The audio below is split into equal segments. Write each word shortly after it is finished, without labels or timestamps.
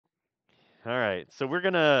All right. So we're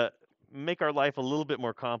going to make our life a little bit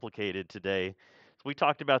more complicated today. So we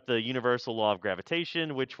talked about the universal law of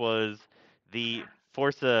gravitation, which was the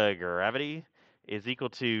force of gravity is equal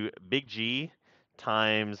to big G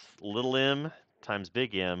times little m times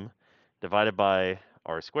big M divided by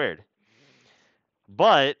r squared.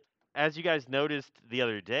 But as you guys noticed the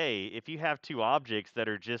other day, if you have two objects that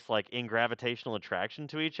are just like in gravitational attraction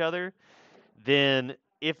to each other, then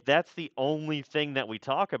if that's the only thing that we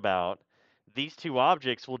talk about, these two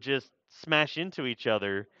objects will just smash into each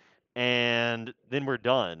other and then we're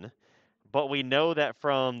done. But we know that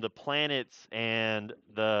from the planets and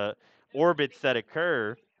the orbits that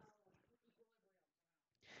occur,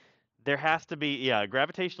 there has to be, yeah,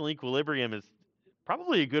 gravitational equilibrium is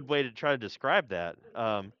probably a good way to try to describe that.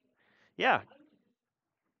 Yeah.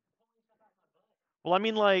 Well,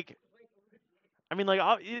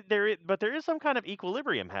 but there is some kind of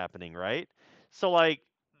equilibrium happening, right? So like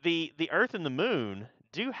the Earth and the Moon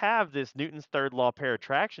do have this Newton's third law pair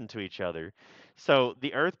attraction to each other. So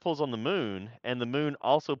the Earth pulls on the Moon, and the Moon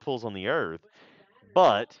also pulls on the Earth.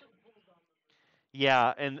 But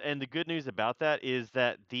yeah, and the good news about that is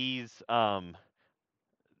that these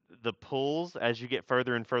the pulls as you get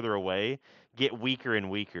further and further away get weaker and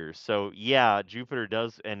weaker. So yeah, Jupiter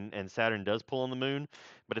does and Saturn does pull on the moon,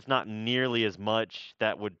 but it's not nearly as much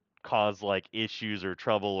that would cause like issues or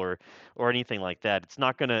trouble or anything like that. It's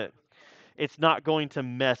not going to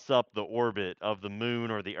mess up the orbit of the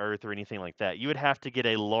moon or the earth or anything like that. You would have to get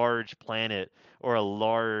a large planet or a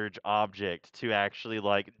large object to actually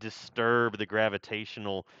like disturb the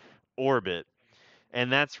gravitational orbit,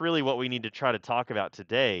 and that's really what we need to try to talk about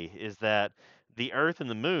today is that the Earth and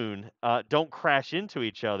the Moon don't crash into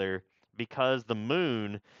each other because the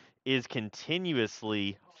Moon is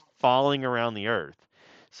continuously falling around the Earth.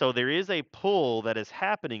 So there is a pull that is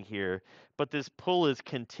happening here, but this pull is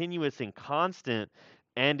continuous and constant,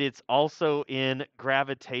 and it's also in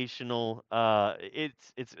gravitational.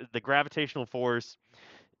 It's the gravitational force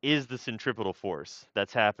is the centripetal force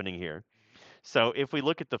that's happening here. So if we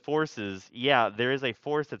look at the forces, yeah, there is a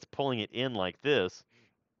force that's pulling it in like this,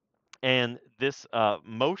 and this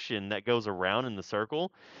motion that goes around in the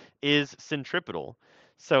circle is centripetal.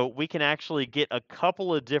 So we can actually get a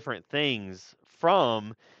couple of different things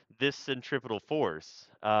from this centripetal force.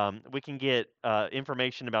 We can get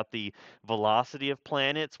information about the velocity of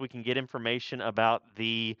planets. We can get information about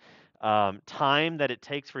the time that it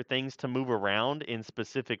takes for things to move around in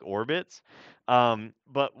specific orbits.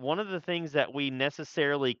 But one of the things that we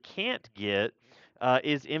necessarily can't get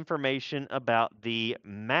is information about the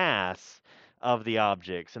mass of the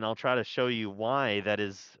objects, and I'll try to show you why that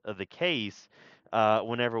is the case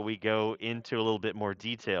whenever we go into a little bit more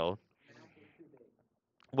detail.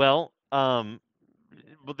 Well, well,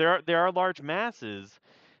 there are large masses.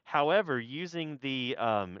 However, using these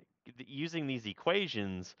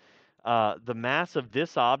equations, the mass of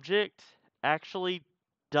this object actually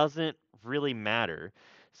doesn't really matter.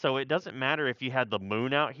 So it doesn't matter if you had the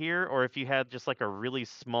moon out here or if you had just like a really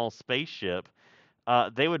small spaceship.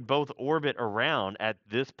 They would both orbit around at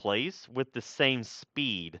this place with the same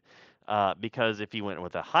speed. Because if you went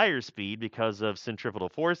with a higher speed, because of centripetal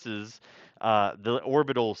forces, the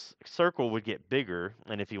orbital circle would get bigger.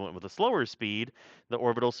 And if you went with a slower speed, the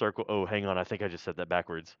orbital circle. Oh, hang on, I think I just said that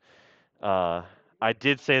backwards. Uh, I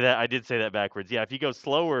did say that backwards. Yeah, if you go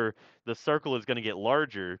slower, the circle is going to get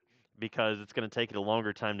larger because it's going to take it a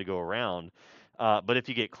longer time to go around. But if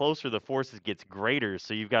you get closer, the force gets greater,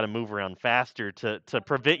 so you've got to move around faster to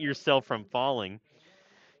prevent yourself from falling.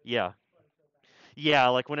 Yeah. Yeah,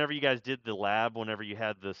 like whenever you guys did the lab, whenever you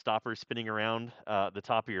had the stopper spinning around the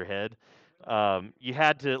top of your head, you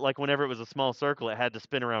had to, like, whenever it was a small circle, it had to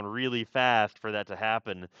spin around really fast for that to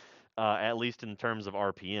happen, at least in terms of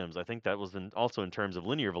RPMs. I think that was also in terms of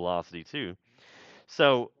linear velocity, too.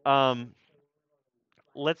 So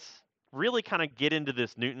let's really kind of get into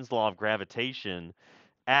this Newton's law of gravitation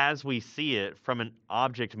as we see it from an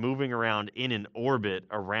object moving around in an orbit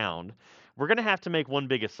around. We're going to have to make one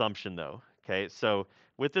big assumption, though. Okay, so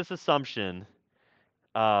with this assumption,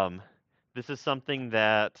 um, this is something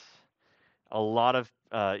that a lot of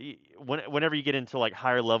whenever you get into like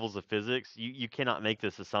higher levels of physics, you cannot make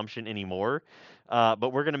this assumption anymore.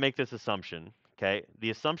 But we're going to make this assumption. Okay, the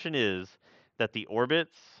assumption is that the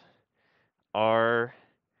orbits are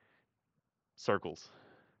circles,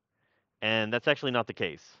 and that's actually not the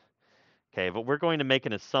case. Okay, but we're going to make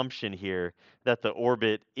an assumption here that the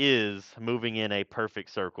orbit is moving in a perfect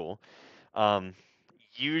circle. Um,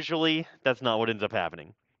 Usually, that's not what ends up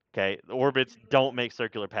happening. Okay, the orbits don't make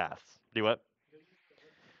circular paths. Do what?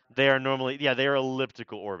 They are normally, yeah, they are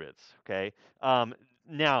elliptical orbits. Okay.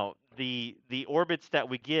 Now, the orbits that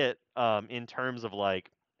we get in terms of like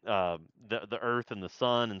the Earth and the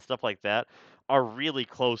Sun and stuff like that are really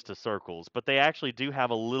close to circles, but they actually do have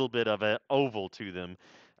a little bit of an oval to them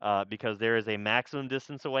because there is a maximum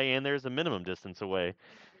distance away and there's a minimum distance away.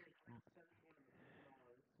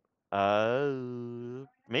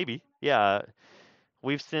 Maybe. Yeah.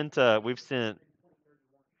 We've sent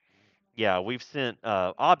yeah, we've sent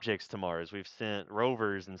objects to Mars. We've sent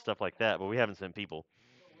rovers and stuff like that, but we haven't sent people.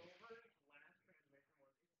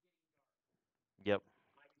 Yep.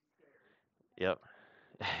 Yep.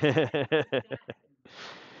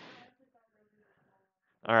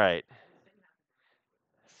 All right.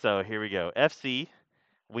 So here we go. FC,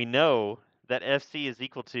 we know that FC is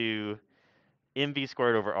equal to mv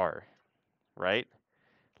squared over r, right?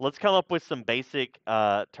 Let's come up with some basic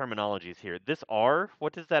terminologies here. This r,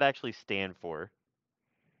 what does that actually stand for?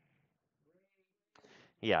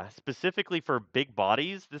 Yeah, specifically for big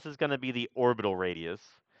bodies, this is going to be the orbital radius.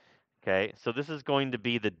 Okay, so this is going to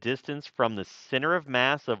be the distance from the center of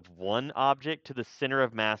mass of one object to the center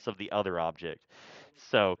of mass of the other object.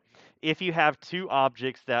 So, if you have two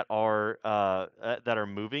objects that are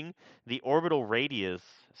moving, the orbital radius.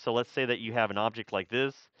 So let's say that you have an object like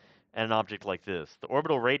this and an object like this. The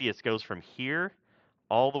orbital radius goes from here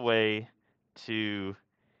all the way to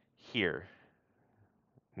here.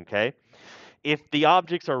 Okay, if the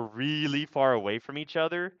objects are really far away from each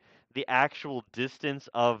other, the actual distance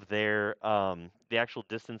of the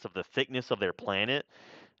thickness of their planet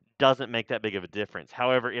doesn't make that big of a difference.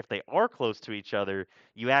 However, if they are close to each other,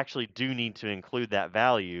 you actually do need to include that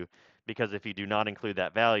value because if you do not include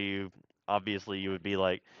that value, obviously you would be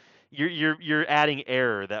like you're adding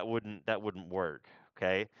error that wouldn't work.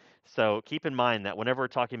 Okay? So keep in mind that whenever we're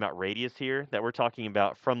talking about radius here, that we're talking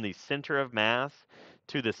about from the center of mass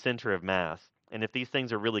to the center of mass. And if these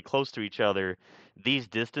things are really close to each other, these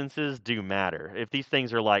distances do matter. If these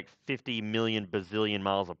things are like 50 million bazillion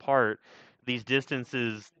miles apart, these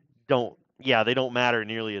distances don't yeah, they don't matter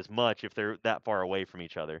nearly as much if they're that far away from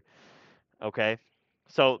each other. Okay?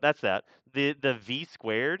 So that's that. The v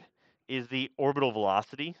squared is the orbital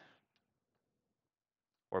velocity.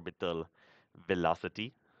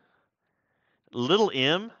 Little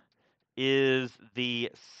m is the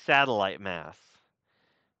satellite mass.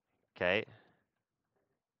 Okay?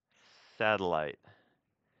 Satellite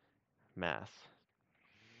mass.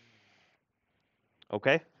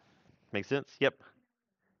 Okay? Makes sense? Yep.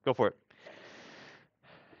 Go for it.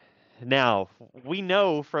 Now, we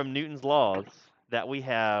know from Newton's laws that we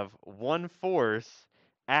have one force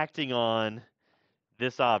acting on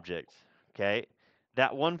this object. Okay?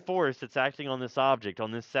 That one force that's acting on this object,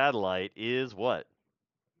 on this satellite, is what?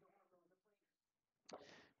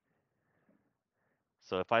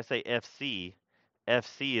 So if I say FC,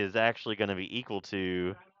 FC is actually going to be equal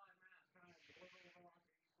to.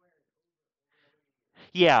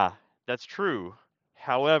 Yeah, that's true.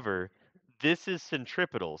 However, this is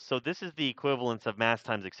centripetal, so this is the equivalence of mass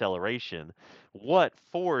times acceleration. What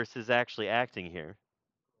force is actually acting here?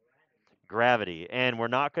 Gravity. And we're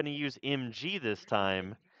not going to use mg this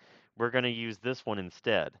time. We're going to use this one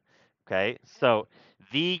instead. Okay, so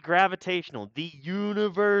the universal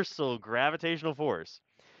gravitational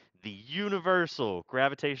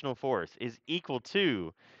force is equal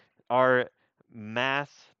to our mass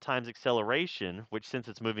times acceleration, which since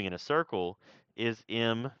it's moving in a circle, is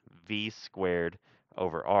mv squared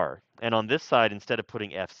over r. And on this side, instead of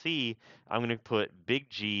putting FC, I'm going to put big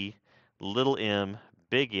G, little m,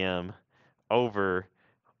 big M over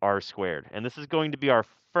r squared. And this is going to be our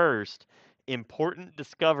first important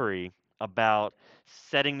discovery about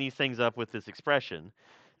setting these things up with this expression.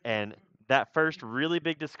 And that first really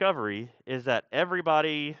big discovery is that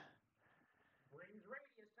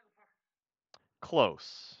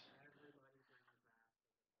close.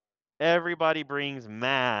 Everybody brings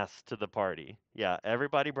mass to the party. Yeah,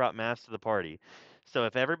 everybody brought mass to the party. So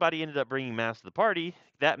if everybody ended up bringing mass to the party,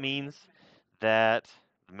 that means that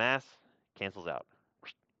the mass cancels out.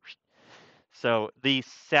 So the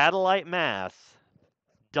satellite mass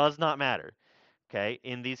does not matter, okay,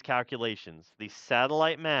 in these calculations. The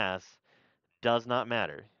satellite mass does not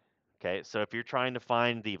matter. Okay, so if you're trying to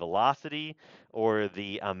find the velocity or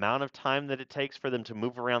the amount of time that it takes for them to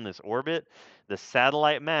move around this orbit, the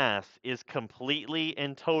satellite mass is completely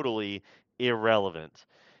and totally irrelevant.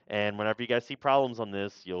 And whenever you guys see problems on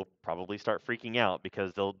this, you'll probably start freaking out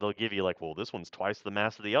because they'll give you like, well, this one's twice the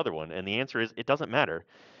mass of the other one, and the answer is it doesn't matter.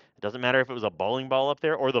 It doesn't matter if it was a bowling ball up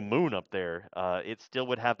there or the moon up there. It still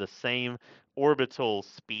would have the same orbital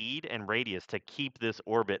speed and radius to keep this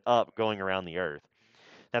orbit up going around the Earth.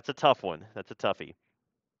 That's a tough one. That's a toughie.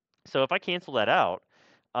 So if I cancel that out,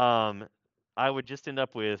 um, I would just end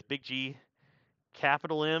up with big G,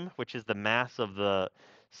 capital M, which is the mass of the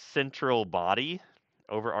central body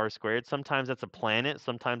over r squared. Sometimes that's a planet,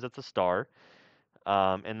 sometimes that's a star.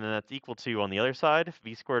 And then that's equal to, on the other side,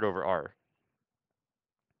 v squared over r.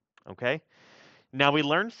 Okay? Now we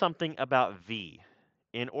learned something about v.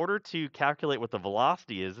 In order to calculate what the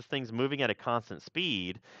velocity is, this thing's moving at a constant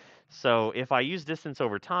speed. So if I use distance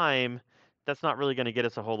over time, that's not really going to get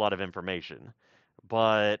us a whole lot of information.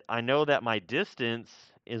 But I know that my distance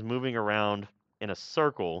is moving around in a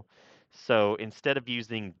circle. So instead of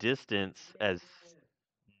using distance as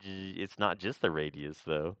it's not just the radius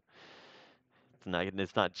though.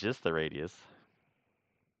 It's not just the radius.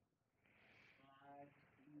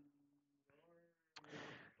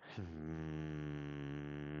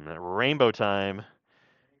 Rainbow time.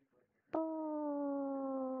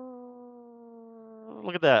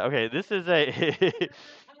 Look at that. Okay, this is a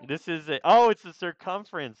this is a oh, it's the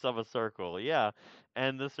circumference of a circle. Yeah.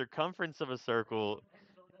 And the circumference of a circle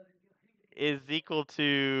is equal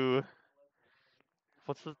to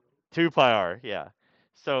what's the 2 pi r? Yeah.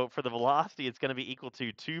 So for the velocity it's going to be equal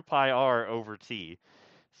to 2 pi r over t.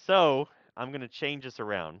 So, I'm going to change this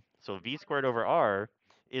around. So v squared over r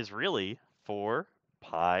is really 4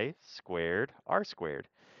 pi squared r squared.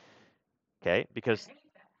 Okay? Because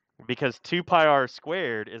 2 pi r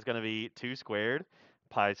squared is going to be 2 squared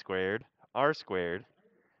pi squared r squared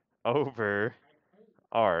over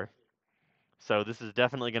r. So this is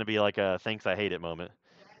definitely going to be like a thanks I hate it moment.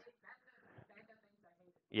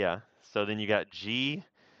 Yeah. So then you got g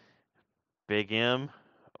big M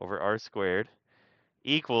over r squared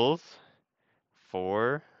equals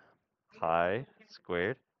 4 pi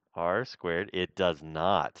squared r squared. It does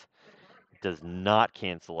not. It does not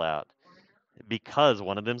cancel out because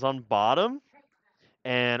one of them's on bottom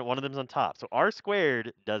and one of them's on top. So r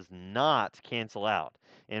squared does not cancel out.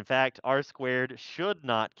 In fact, r squared should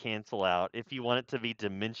not cancel out if you want it to be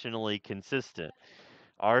dimensionally consistent.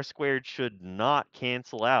 R squared should not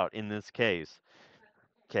cancel out in this case.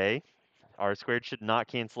 Okay? R squared should not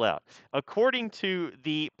cancel out. According to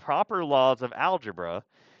the proper laws of algebra,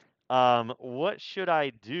 what should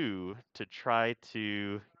I do to try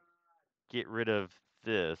to get rid of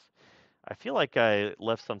this? I feel like I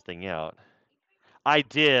left something out. I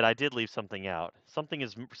did. I did leave something out. Something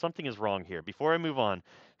is wrong here. Before I move on,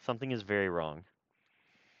 something is very wrong.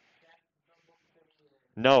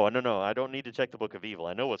 No, no, no. I don't need to check the Book of Evil.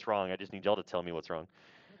 I know what's wrong. I just need y'all to tell me what's wrong.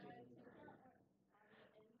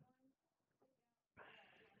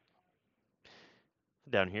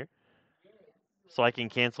 Down here. So I can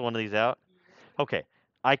cancel one of these out? Okay.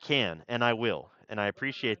 I can, and I will, and I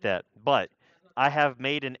appreciate that. But I have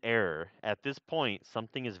made an error. At this point,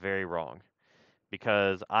 something is very wrong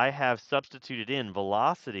because I have substituted in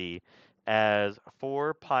velocity as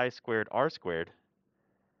 4 pi squared r squared.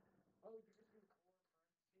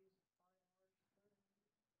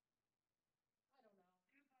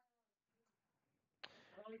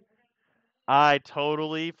 I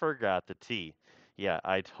totally forgot the t. Yeah,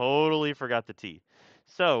 I totally forgot the t.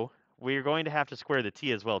 So we're going to have to square the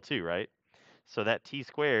t as well too, right? So that t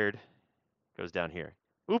squared goes down here.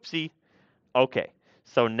 Oopsie. Okay.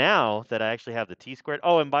 So now that I actually have the t squared.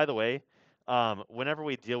 Oh, and by the way, whenever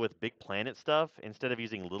we deal with big planet stuff, instead of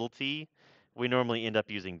using little t, we normally end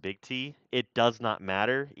up using big T. It does not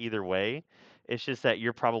matter either way. It's just that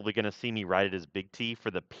you're probably going to see me write it as big T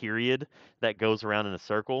for the period that goes around in a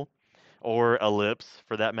circle, or ellipse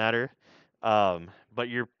for that matter. But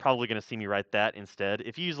you're probably going to see me write that instead.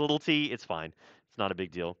 If you use little t, it's fine. It's not a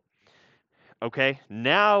big deal. Okay,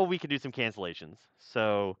 now we can do some cancellations.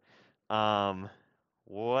 So, um,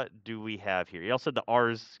 what do we have here? Y'all said the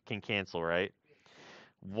r's can cancel, right?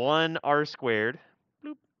 1 r squared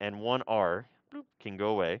bloop, and 1 r bloop, can go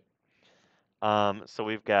away. So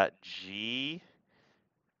we've got g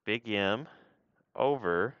big M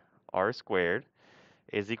over r squared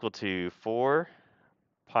is equal to 4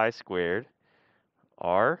 pi squared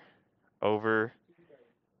r over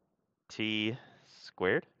t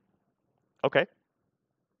squared. Okay,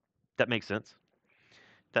 that makes sense.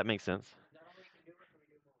 That makes sense.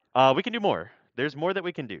 We can do more. There's more that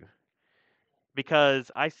we can do because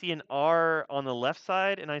I see an r on the left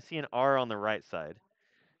side and I see an r on the right side.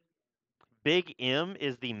 Big M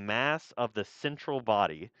is the mass of the central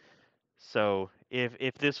body. So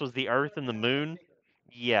if this was the Earth and the Moon,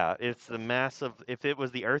 yeah, it's the mass of. If it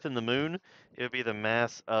was the Earth and the Moon, it would be the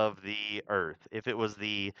mass of the Earth. If it was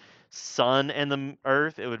the Sun and the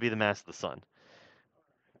Earth, it would be the mass of the Sun.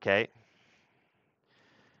 Okay.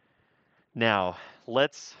 Now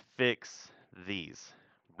let's fix these.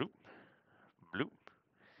 Bloop, bloop.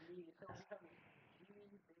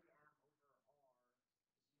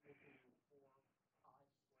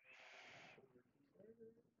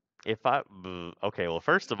 If I, okay, well,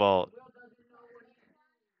 first of all,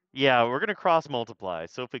 yeah, we're gonna cross multiply.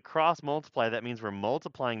 So if we cross multiply, that means we're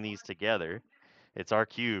multiplying these together. It's r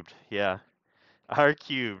cubed. Yeah, r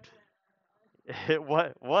cubed.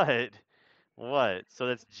 What? What? What? So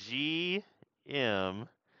that's g m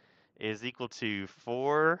is equal to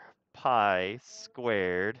 4 pi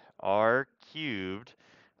squared r cubed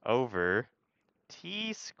over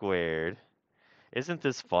t squared. Isn't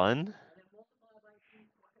this fun?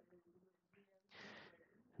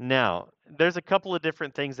 Now, there's a couple of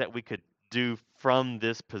different things that we could do from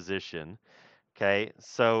this position. Okay,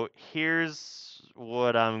 so here's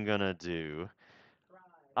what I'm gonna do.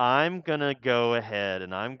 I'm gonna go ahead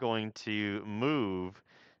and I'm going to move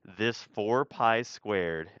this 4 pi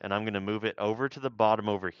squared, and I'm gonna move it over to the bottom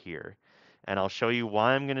over here. And I'll show you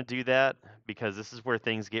why I'm gonna do that, because this is where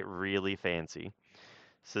things get really fancy.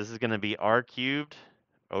 So this is gonna be r cubed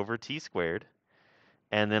over t squared,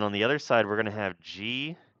 and then on the other side we're gonna have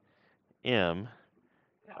g m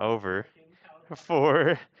over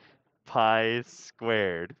 4 pi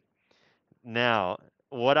squared. Now,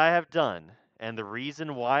 what I have done, and the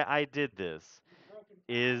reason why I did this,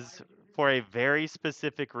 is for a very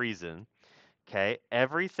specific reason. Okay,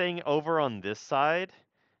 everything over on this side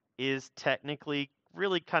is technically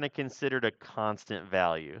really kind of considered a constant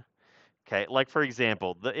value. Okay, like for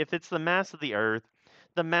example, if it's the mass of the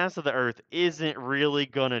Earth isn't really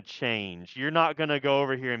gonna change. You're not gonna go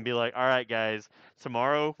over here and be like, all right, guys,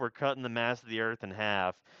 tomorrow we're cutting the mass of the Earth in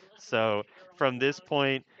half. So from this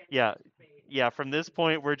point, yeah, yeah, from this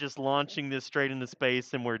point, we're just launching this straight into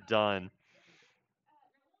space and we're done.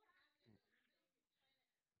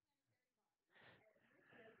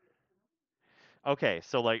 Okay,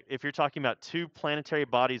 so like if you're talking about two planetary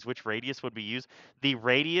bodies, which radius would we use? The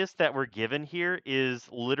radius that we're given here is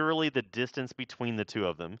literally the distance between the two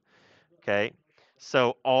of them. Okay.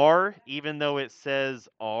 So R, even though it says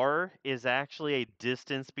R, is actually a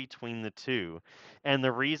distance between the two. And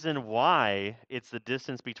the reason why it's the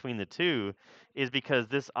distance between the two is because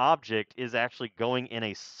this object is actually going in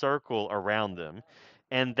a circle around them.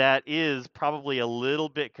 And that is probably a little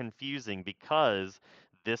bit confusing because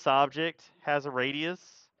this object has a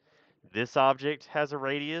radius, this object has a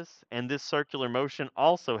radius, and this circular motion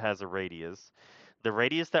also has a radius. The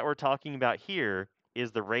radius that we're talking about here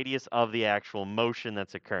is the radius of the actual motion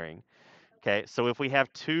that's occurring. Okay, so if we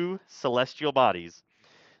have two celestial bodies,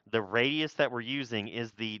 the radius that we're using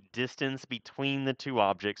is the distance between the two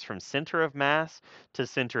objects from center of mass to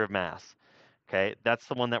center of mass. Okay, that's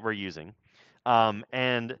the one that we're using.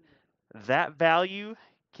 And that value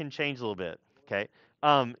can change a little bit. Okay,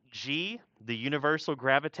 G, the universal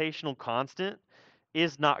gravitational constant,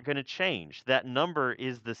 is not going to change. That number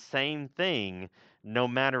is the same thing no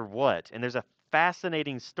matter what. And there's a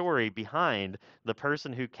fascinating story behind the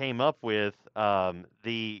person who came up with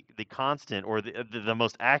the constant, or the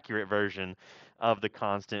most accurate version of the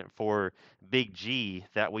constant for big G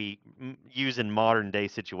that we use in modern day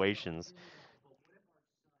situations.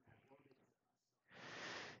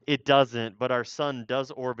 It doesn't, but our sun does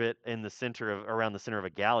orbit in the center of around the center of a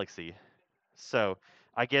galaxy. So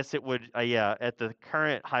I guess it would, yeah, at the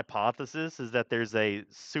current hypothesis is that there's a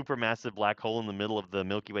supermassive black hole in the middle of the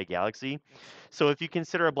Milky Way galaxy. So if you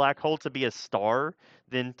consider a black hole to be a star,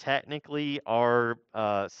 then technically our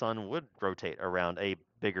sun would rotate around a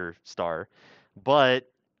bigger star. But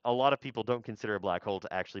a lot of people don't consider a black hole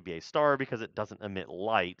to actually be a star because it doesn't emit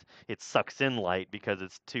light. It sucks in light because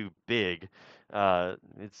it's too big.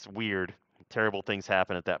 It's weird. Terrible things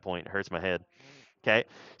happen at that point. It hurts my head. Okay,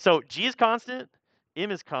 so G is constant,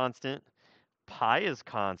 M is constant, pi is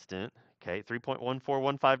constant. Okay,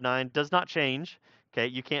 3.14159 does not change. Okay,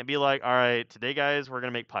 you can't be like, all right, today, guys, we're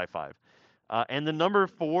gonna make pi 5. And the number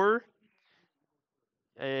 4,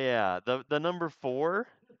 yeah, the number 4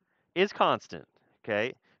 is constant.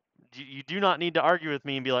 Okay, you do not need to argue with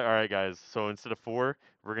me and be like, all right, guys, so instead of 4,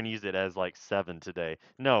 we're going to use it as like 7 today.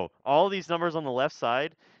 No, all these numbers on the left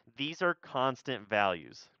side, these are constant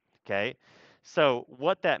values. Okay, so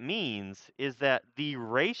what that means is that the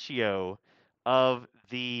ratio of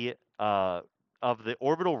the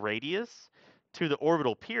orbital radius to the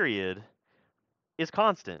orbital period is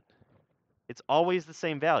constant. It's always the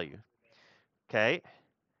same value. Okay,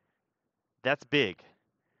 that's big.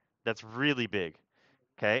 That's really big.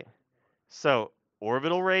 Okay, so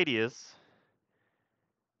orbital radius,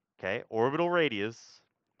 okay, orbital radius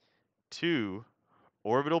to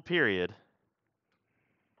orbital period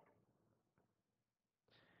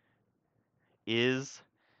is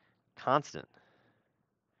constant.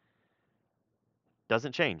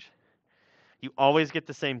 Doesn't change. You always get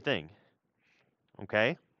the same thing.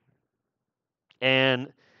 Okay?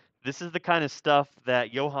 And This is the kind of stuff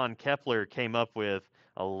that Johann Kepler came up with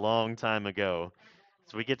a long time ago.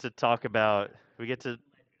 So we get to talk about we get to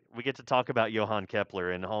we get to talk about Johann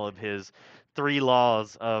Kepler and all of his three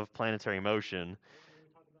laws of planetary motion.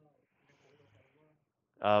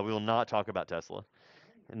 We will not talk about Tesla.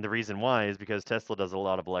 And the reason why is because Tesla does a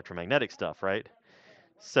lot of electromagnetic stuff, right?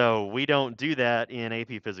 So we don't do that in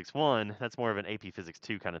AP Physics 1. That's more of an AP Physics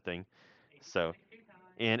 2 kind of thing. So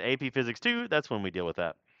in AP Physics 2, that's when we deal with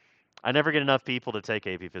that. I never get enough people to take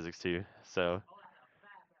AP Physics 2. So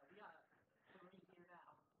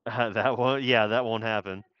that won't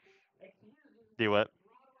happen. Do what?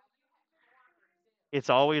 It's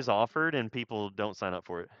always offered and people don't sign up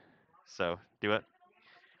for it. So do it.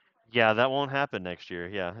 Yeah, that won't happen next year.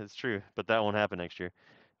 Yeah, it's true, but that won't happen next year,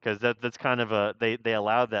 because that's kind of a they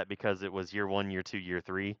allowed that because it was year 1, year 2, year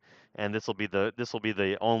 3, and this will be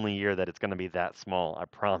the only year that it's going to be that small. I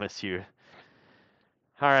promise you.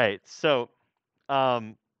 All right, so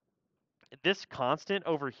um, this constant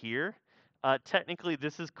over here, technically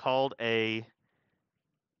this is called a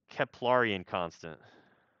Keplerian constant.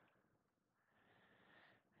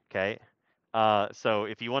 Okay, so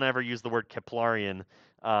if you want to ever use the word Keplerian,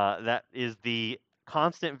 that is the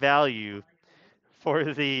constant value for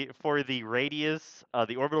the radius,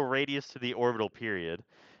 the orbital radius to the orbital period,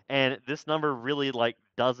 and this number really like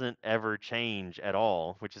doesn't ever change at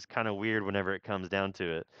all, which is kind of weird whenever it comes down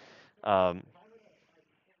to it. Um,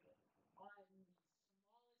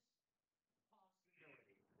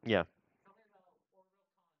 yeah,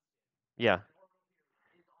 yeah.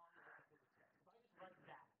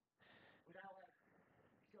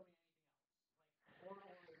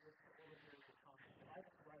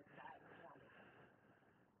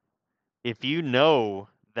 If you know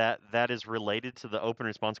that that is related to the open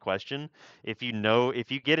response question, if you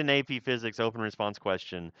get an AP Physics open response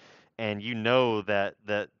question, and you know that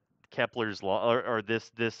Kepler's law or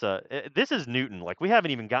this is Newton. Like we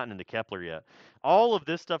haven't even gotten into Kepler yet. All of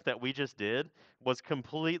this stuff that we just did was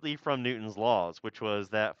completely from Newton's laws, which was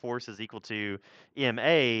that force is equal to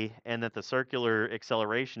ma and that the circular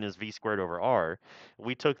acceleration is v squared over r.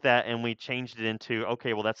 We took that and we changed it into,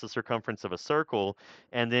 okay, well that's the circumference of a circle,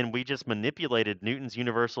 and then we just manipulated Newton's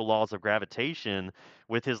universal laws of gravitation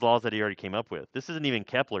with his laws that he already came up with. This isn't even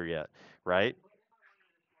Kepler yet, right?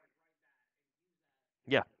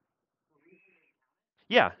 Yeah.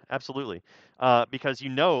 Yeah, absolutely. Because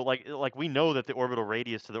like we know that the orbital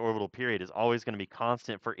radius to the orbital period is always going to be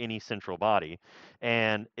constant for any central body,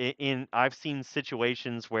 and I've seen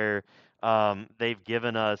situations where they've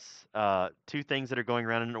given us two things that are going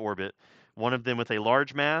around in an orbit, one of them with a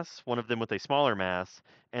large mass, one of them with a smaller mass,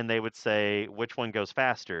 and they would say which one goes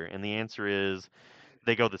faster, and the answer is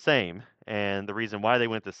they go the same. And the reason why they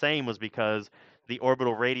went the same was because the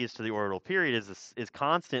orbital radius to the orbital period is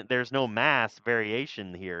constant. There's no mass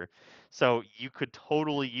variation here. So you could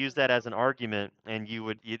totally use that as an argument, and you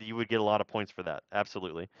would get a lot of points for that.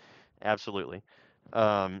 Absolutely, absolutely.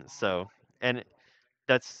 So and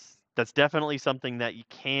that's definitely something that you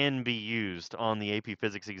can be used on the AP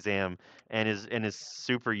Physics exam, and is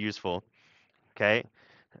super useful. Okay.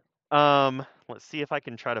 Let's see if I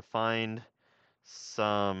can try to find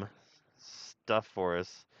some stuff for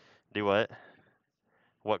us. Do what?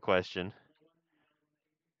 What question?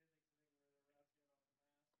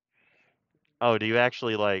 Oh, do you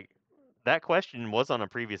actually like that question was on a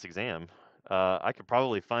previous exam. I could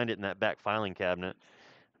probably find it in that back filing cabinet,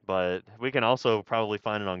 but we can also probably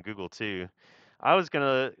find it on Google too. I was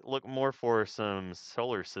gonna look more for some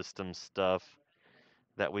solar system stuff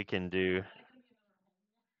that we can do.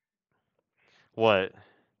 What?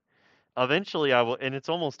 Eventually I will, and it's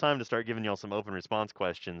almost time to start giving y'all some open response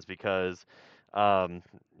questions because um,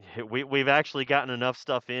 we've actually gotten enough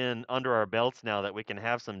stuff in under our belts now that we can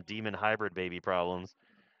have some demon hybrid baby problems.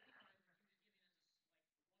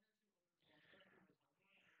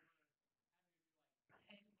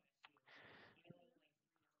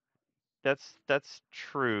 That's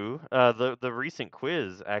true. The recent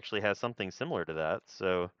quiz actually has something similar to that,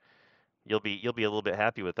 so you'll be a little bit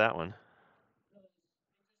happy with that one.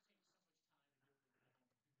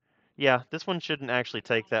 Yeah, this one shouldn't actually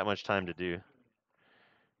take that much time to do.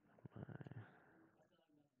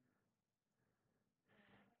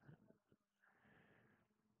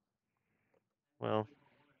 Well,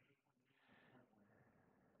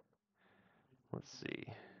 let's see.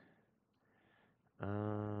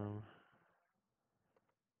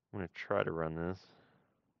 I'm gonna try to run this.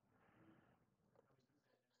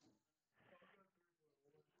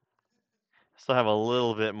 Still have a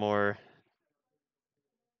little bit more.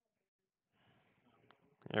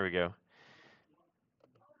 There we go.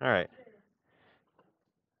 All right.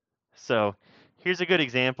 So here's a good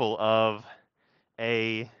example of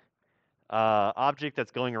a object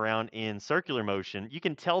that's going around in circular motion. You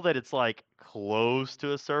can tell that it's like close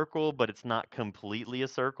to a circle, but it's not completely a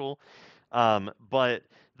circle. But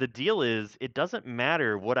the deal is, it doesn't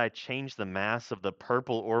matter what I change the mass of the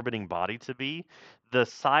purple orbiting body to be. The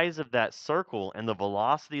size of that circle and the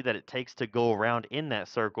velocity that it takes to go around in that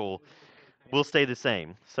circle will stay the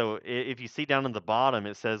same. So if you see down at the bottom,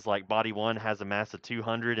 it says like body 1 has a mass of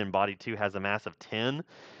 200 and body 2 has a mass of 10.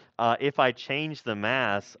 If I change the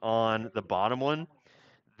mass on the bottom one,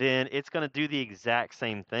 then it's going to do the exact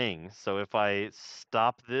same thing. So if I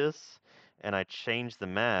stop this and I change the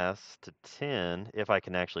mass to 10, if I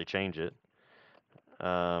can actually change it,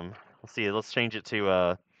 let's see, let's change it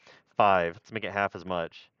to 5. Let's make it half as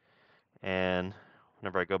much. And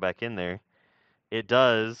whenever I go back in there, it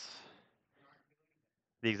does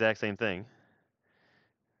the exact same thing.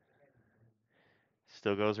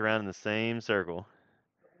 Still goes around in the same circle.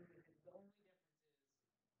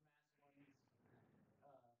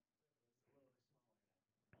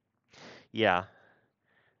 Yeah,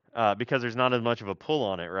 because there's not as much of a pull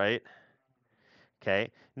on it, right? Okay.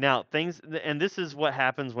 Now, and this is what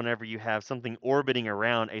happens whenever you have something orbiting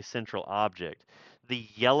around a central object. The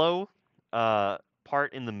yellow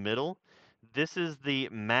part in the middle, this is the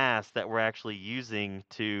mass that we're actually using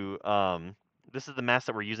this is the mass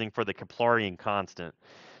that we're using for the Keplerian constant.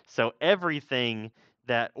 So everything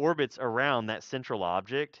that orbits around that central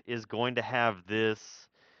object is going to have this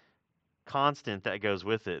constant that goes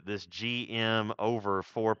with it, this gm over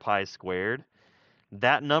 4 pi squared.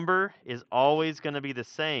 That number is always going to be the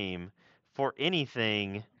same for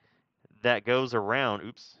anything that goes around.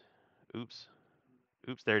 Oops, oops,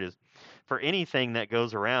 there it is. For anything that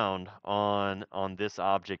goes around on this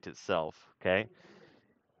object itself, okay?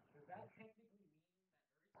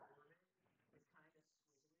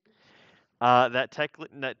 That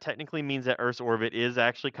technically means that Earth's orbit is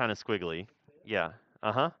actually kind of squiggly. Yeah.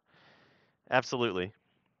 Uh-huh. Absolutely.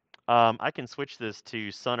 I can switch this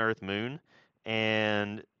to Sun, Earth, Moon,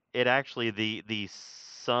 and it actually the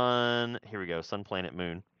sun. Here we go. Sun, planet,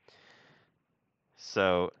 Moon.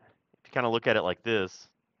 So if you kind of look at it like this,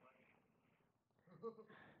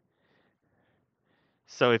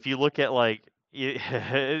 so if you look at like you,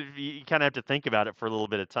 you kind of have to think about it for a little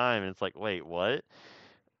bit of time, and it's like, wait, what?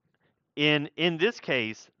 In this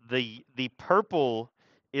case, the purple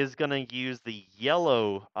is going to use the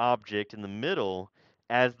yellow object in the middle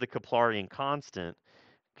as the Keplerian constant.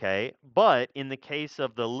 Okay, but in the case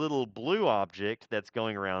of the little blue object that's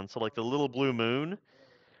going around, so like the little blue moon,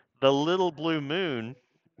 the little blue moon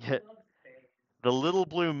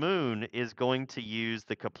is going to use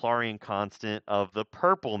the Keplerian constant of the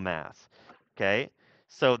purple mass. Okay,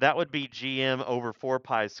 so that would be gm over 4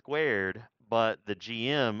 pi squared, but the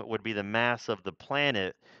gm would be the mass of the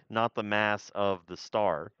planet, not the mass of the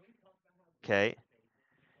star. Okay,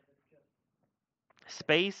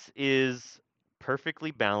 space is perfectly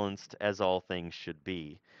balanced as all things should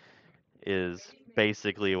be, is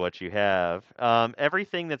basically what you have.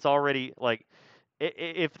 Everything that's already like,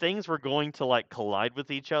 if things were going to like collide with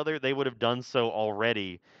each other, they would have done so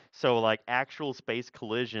already. So like actual space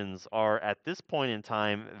collisions are at this point in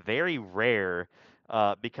time very rare,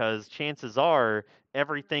 because chances are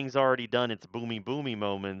everything's already done its boomy boomy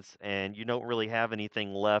moments, and you don't really have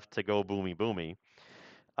anything left to go boomy boomy.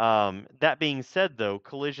 That being said, though,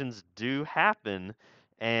 collisions do happen,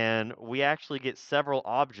 and we actually get several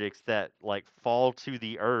objects that like fall to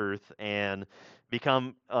the Earth and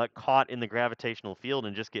become caught in the gravitational field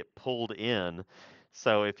and just get pulled in.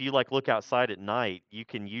 So if you like look outside at night, you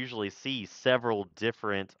can usually see several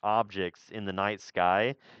different objects in the night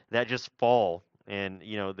sky that just fall. And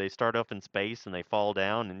they start up in space and they fall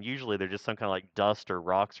down, and usually they're just some kind of like dust or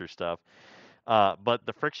rocks or stuff. But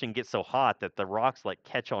the friction gets so hot that the rocks like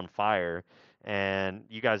catch on fire, and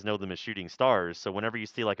you guys know them as shooting stars. So whenever you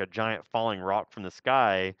see like a giant falling rock from the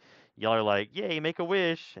sky, y'all are like, "Yay, make a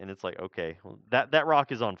wish!" And it's like, okay, well, that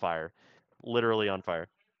rock is on fire, literally on fire.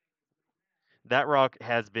 That rock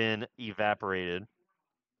has been evaporated.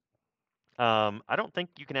 I don't think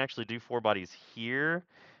you can actually do four bodies here,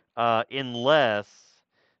 unless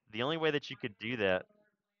the only way that you could do that,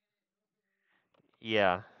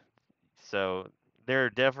 yeah. So there are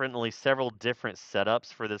definitely several different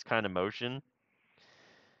setups for this kind of motion.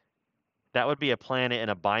 That would be a planet in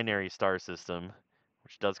a binary star system,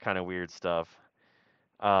 which does kind of weird stuff.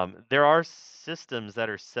 There are systems that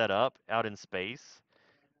are set up out in space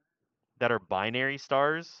that are binary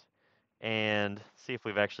stars, and see if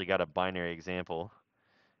we've actually got a binary example.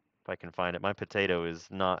 If I can find it. My potato is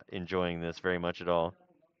not enjoying this very much at all.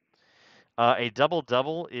 A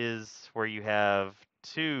double-double is where you have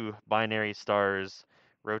two binary stars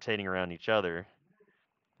rotating around each other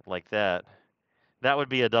like that. That would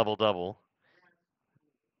be a double-double.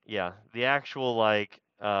 Yeah, the actual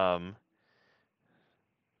that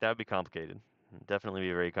would be complicated. Definitely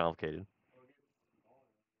be very complicated.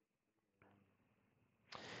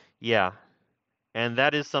 Yeah, and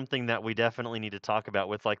that is something that we definitely need to talk about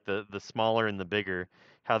with like the smaller and the bigger,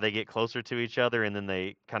 how they get closer to each other and then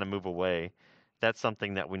they kind of move away. That's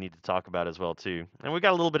something that we need to talk about as well too. And we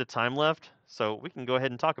got a little bit of time left, so we can go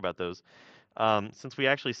ahead and talk about those. Since we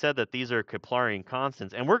actually said that these are Keplerian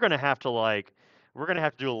constants, and we're gonna have to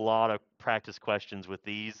do a lot of practice questions with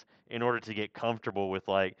these in order to get comfortable with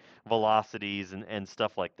like velocities and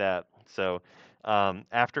stuff like that. So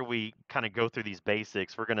after we kind of go through these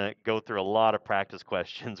basics, we're gonna go through a lot of practice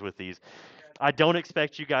questions with these. I don't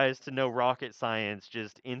expect you guys to know rocket science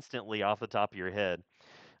just instantly off the top of your head,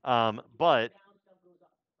 but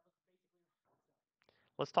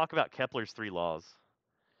let's talk about Kepler's three laws.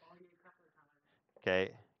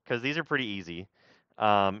 Okay, because these are pretty easy.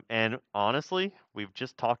 And honestly, we've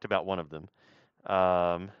just talked about one of them.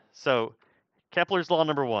 So Kepler's law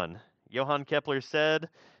number one. Johann Kepler said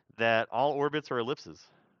that all orbits are ellipses.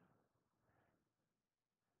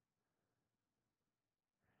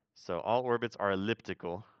 So all orbits are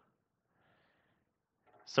elliptical.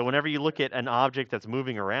 So whenever you look at an object that's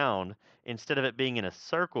moving around, instead of it being in a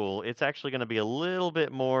circle, it's actually going to be a little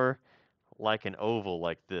bit more like an oval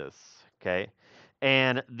like this, okay?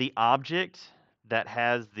 And the object that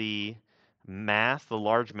has the mass, the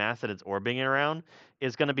large mass that it's orbiting around,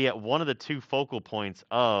 is going to be at one of the two focal points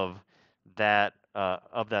of that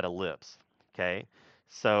ellipse, okay?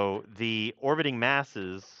 So the orbiting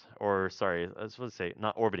masses, or sorry, I was supposed to say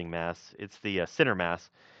not orbiting mass, it's the center mass.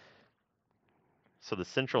 So the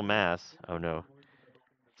central mass. Oh no,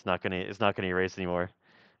 it's not gonna erase anymore.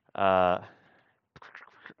 Uh,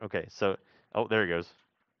 okay, so oh there it goes.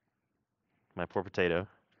 My poor potato.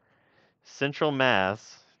 Central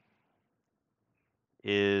mass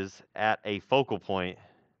is at a focal point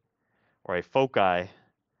or a foci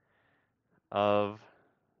of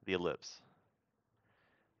the ellipse.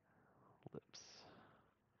 Ellipse.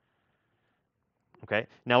 Okay.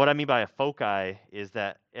 Now, what I mean by a foci is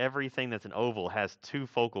that everything that's an oval has two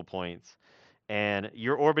focal points, and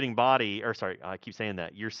your orbiting body, or sorry, I keep saying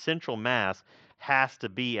that, your central mass has to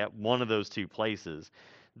be at one of those two places.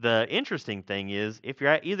 The interesting thing is, if you're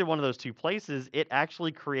at either one of those two places, it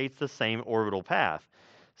actually creates the same orbital path.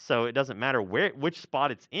 So it doesn't matter which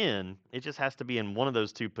spot it's in, it just has to be in one of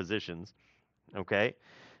those two positions. Okay.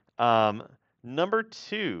 Um, Number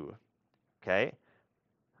two, okay,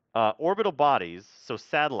 orbital bodies, so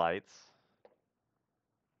satellites,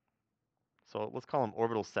 so let's call them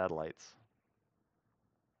orbital satellites,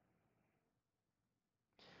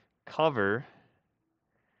 cover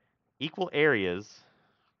equal areas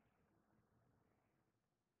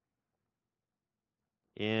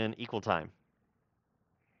in equal time.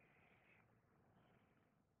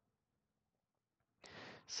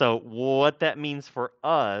 So what that means for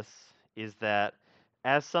us is that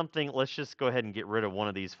as something, let's just go ahead and get rid of one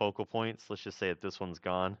of these focal points. Let's just say that this one's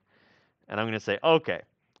gone. And I'm going to say, okay,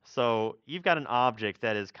 so you've got an object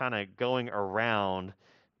that is kind of going around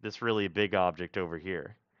this really big object over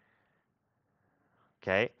here.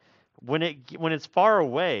 Okay? When it's far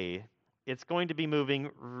away, it's going to be moving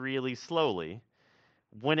really slowly.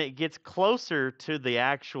 When it gets closer to the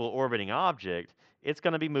actual orbiting object, it's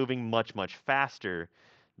going to be moving much, much faster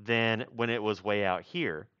than when it was way out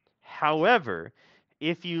here. However,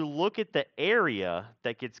 if you look at the area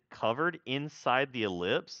that gets covered inside the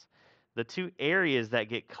ellipse, the two areas that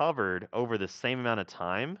get covered over the same amount of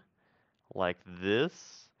time, like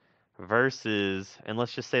this, versus, and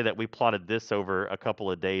let's just say that we plotted this over a couple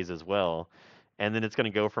of days as well, and then it's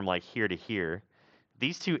going to go from like here to here.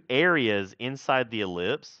 These two areas inside the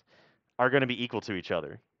ellipse are going to be equal to each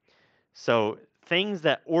other. So things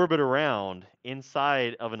that orbit around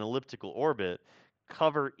inside of an elliptical orbit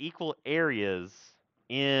cover equal areas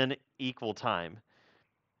in equal time.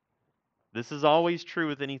 This is always true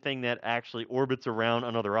with anything that actually orbits around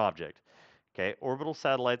another object. Okay, orbital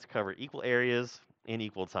satellites cover equal areas in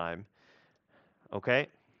equal time. Okay,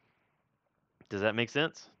 does that make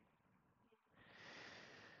sense?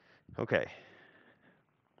 Okay.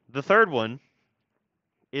 The third one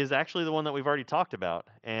is actually the one that we've already talked about,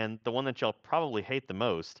 and the one that y'all probably hate the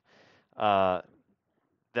most. Uh,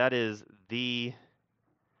 that is the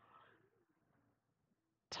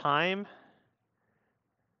time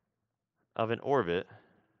of an orbit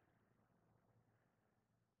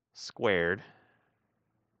squared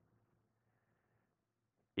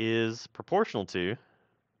is proportional to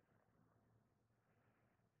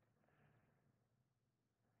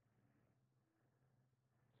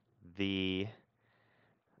the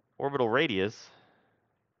orbital radius,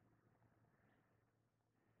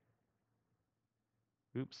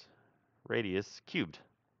 radius cubed.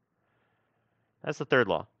 That's the third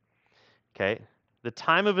law. Okay? The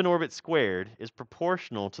time of an orbit squared is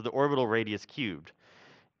proportional to the orbital radius cubed.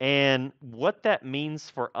 And what that means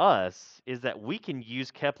for us is that we can use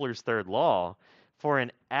Kepler's third law for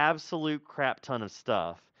an absolute crap ton of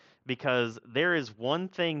stuff because there is one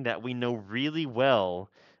thing that we know really well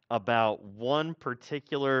about one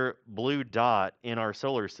particular blue dot in our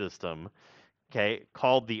solar system, okay,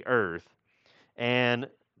 called the Earth. And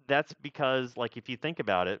that's because, like, if you think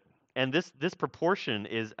about it, and this proportion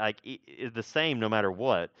is like is the same no matter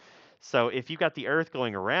what. So if you've got the Earth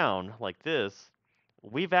going around like this,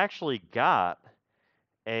 we've actually got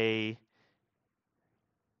a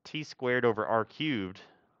t squared over r cubed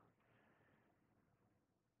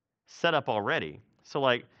set up already. So,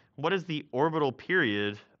 like, what is the orbital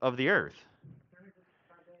period of the Earth?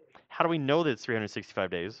 How do we know that it's 365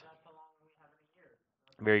 days?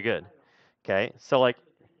 Very good. Okay, so like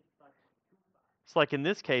in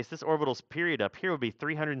this case, this orbital period up here would be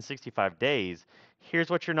 365 days. Here's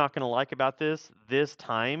what you're not going to like about this. This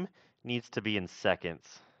time needs to be in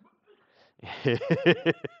seconds.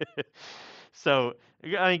 So,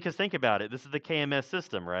 I mean, because think about it. This is the KMS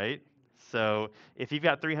system, right? So if you've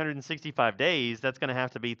got 365 days, that's going to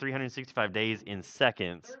have to be 365 days in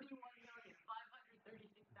seconds.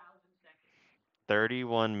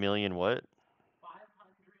 31 million what?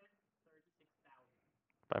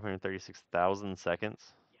 536,000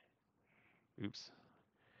 seconds. Oops.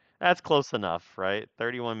 That's close enough, right?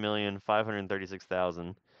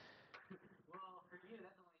 31,536,000.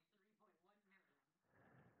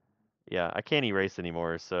 Yeah, I can't erase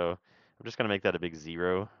anymore, so I'm just gonna make that a big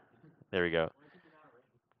 0. There we go.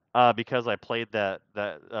 Because I played that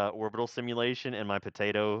orbital simulation, and my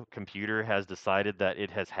potato computer has decided that it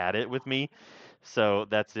has had it with me, so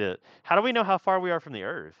that's it. How do we know how far we are from the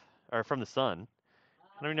Earth or from the Sun?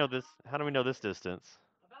 How do we know this? How do we know this distance?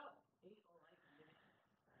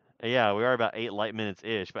 Yeah, we are about 8 light minutes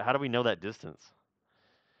ish, but how do we know that distance?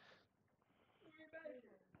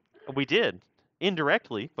 We did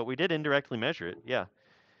indirectly, but we did indirectly measure it. Yeah,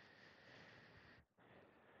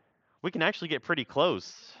 we can actually get pretty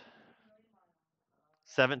close.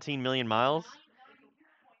 17 million miles.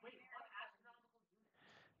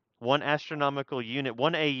 One astronomical unit,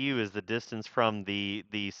 1 AU is the distance from the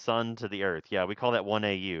sun to the earth. Yeah, we call that 1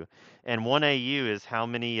 AU. And 1 AU is how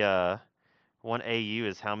many 1 AU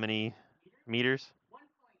is how many meters?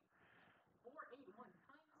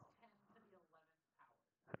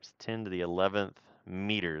 Times 10 to the 11th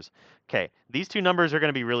meters. Okay, these two numbers are going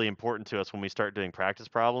to be really important to us when we start doing practice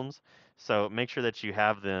problems. So make sure that you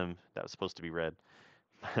have them. That was supposed to be red.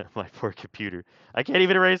 My poor computer. I can't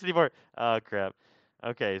even erase anymore. Oh, crap.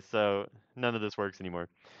 Okay, so none of this works anymore.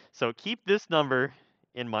 So keep this number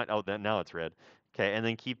in mind. Oh, then now it's red. Okay, and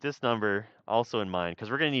then keep this number also in mind because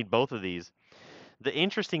we're going to need both of these. The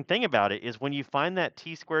interesting thing about it is when you find that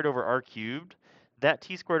t squared over r cubed, that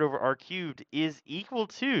t squared over r cubed is equal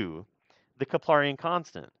to the Keplerian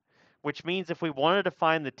constant, which means if we wanted to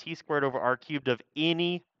find the t squared over r cubed of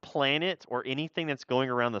any planet or anything that's going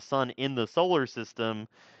around the sun in the solar system,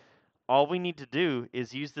 all we need to do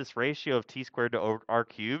is use this ratio of t squared to r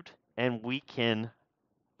cubed, and we can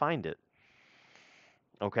find it.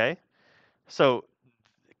 Okay? So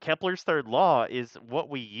Kepler's third law is what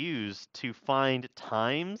we use to find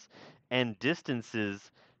times and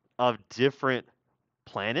distances of different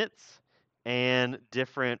planets and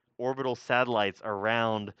different orbital satellites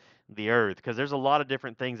around the Earth, because there's a lot of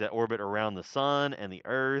different things that orbit around the sun and the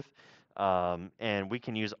Earth, and we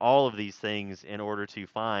can use all of these things in order to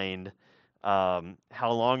find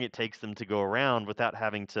how long it takes them to go around without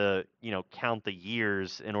having to, count the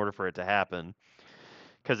years in order for it to happen.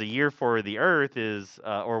 Because a year for the Earth is,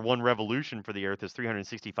 or one revolution for the Earth is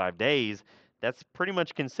 365 days. That's pretty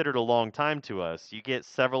much considered a long time to us. You get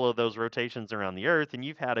several of those rotations around the Earth, and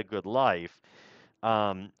you've had a good life.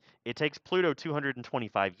 Um, it takes Pluto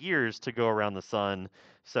 225 years to go around the sun.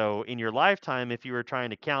 So in your lifetime, if you were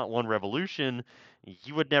trying to count one revolution,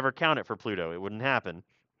 you would never count it for Pluto. It wouldn't happen.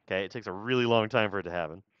 Okay, it takes a really long time for it to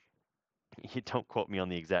happen. You don't quote me on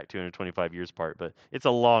the exact 225 years part, but it's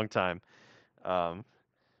a long time. Um,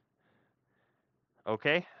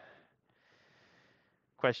 okay.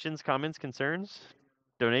 Questions, comments, concerns,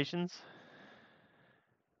 donations?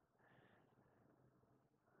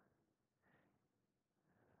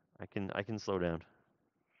 I can slow down.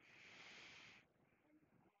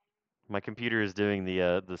 My computer is doing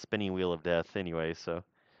the spinning wheel of death anyway, so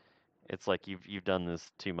it's like you've done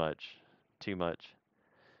this too much. Too much.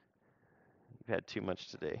 You've had too much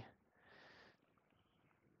today.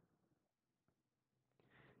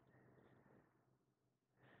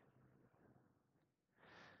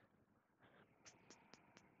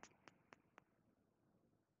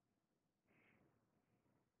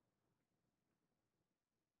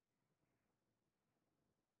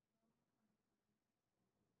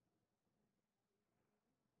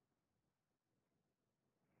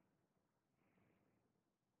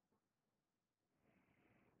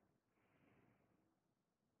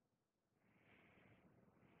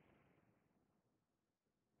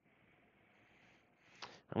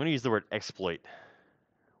 I'm going to use the word exploit.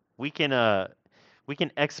 We can uh we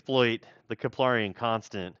can exploit the Keplerian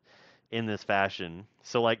constant in this fashion.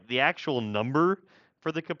 So like the actual number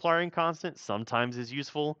for the Keplerian constant sometimes is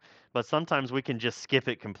useful, but sometimes we can just skip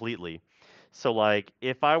it completely. So like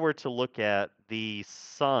if I were to look at the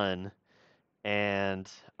sun and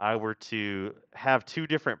I were to have two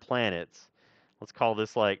different planets, let's call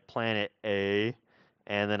this like planet A,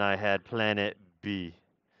 and then I had planet B,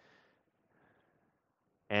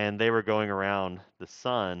 and they were going around the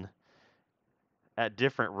sun at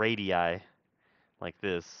different radii like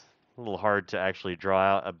this. A little hard to actually draw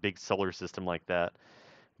out a big solar system like that.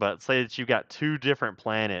 But say that you've got two different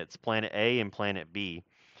planets, planet A and planet B.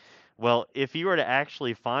 Well, if you were to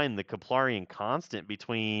actually find the Keplerian constant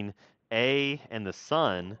between A and the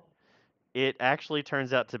sun, it actually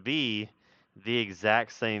turns out to be the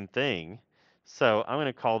exact same thing. So I'm going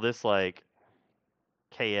to call this like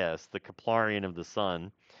KS, the Keplerian of the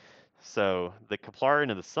sun. So the Keplerian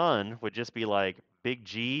of the sun would just be like big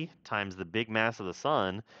G times the big mass of the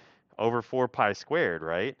sun over 4 pi squared,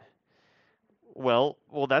 right? Well,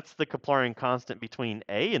 that's the Keplerian constant between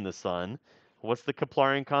A and the sun. What's the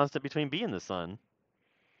Keplerian constant between B and the sun?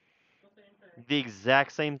 The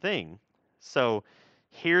exact same thing. So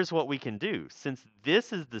here's what we can do. Since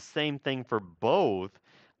this is the same thing for both,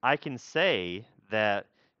 I can say that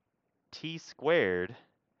t squared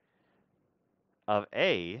of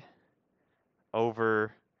A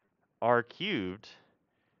over r cubed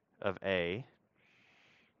of A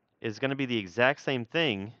is going to be the exact same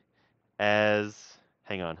thing as,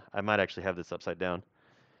 hang on, I might actually have this upside down.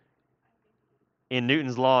 In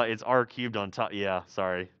Newton's law, it's r cubed on top. Yeah,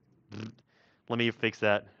 sorry. Let me fix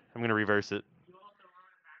that. I'm going to reverse it.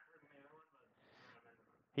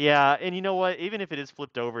 Yeah, and you know what? Even if it is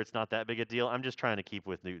flipped over, it's not that big a deal. I'm just trying to keep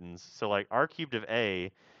with Newton's. So like r cubed of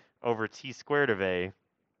A over t squared of A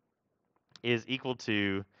is equal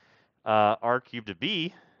to r cubed of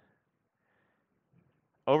B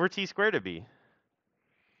over t squared of B.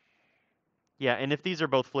 Yeah, and if these are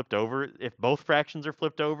both flipped over, if both fractions are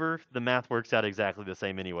flipped over, the math works out exactly the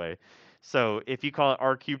same anyway. So if you call it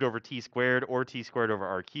r cubed over t squared or t squared over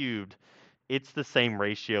r cubed, it's the same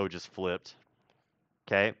ratio, just flipped.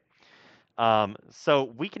 Okay?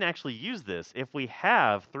 So we can actually use this. If we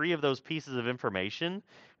have three of those pieces of information,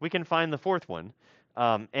 we can find the fourth one.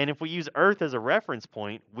 And if we use Earth as a reference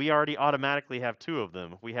point, we already automatically have two of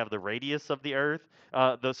them. We have the radius of the Earth,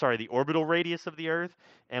 the orbital radius of the Earth,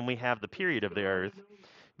 and we have the period of the Earth,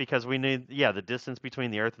 because we need, yeah, the distance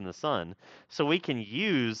between the Earth and the Sun. So we can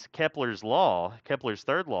use Kepler's law, Kepler's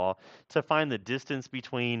third law, to find the distance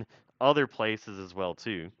between other places as well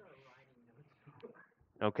too.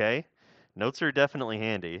 Okay. Notes are definitely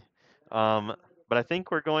handy. Um, but I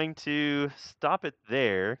think we're going to stop it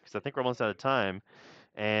there because I think we're almost out of time,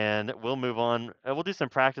 and we'll move on. We'll do some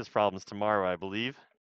practice problems tomorrow, I believe.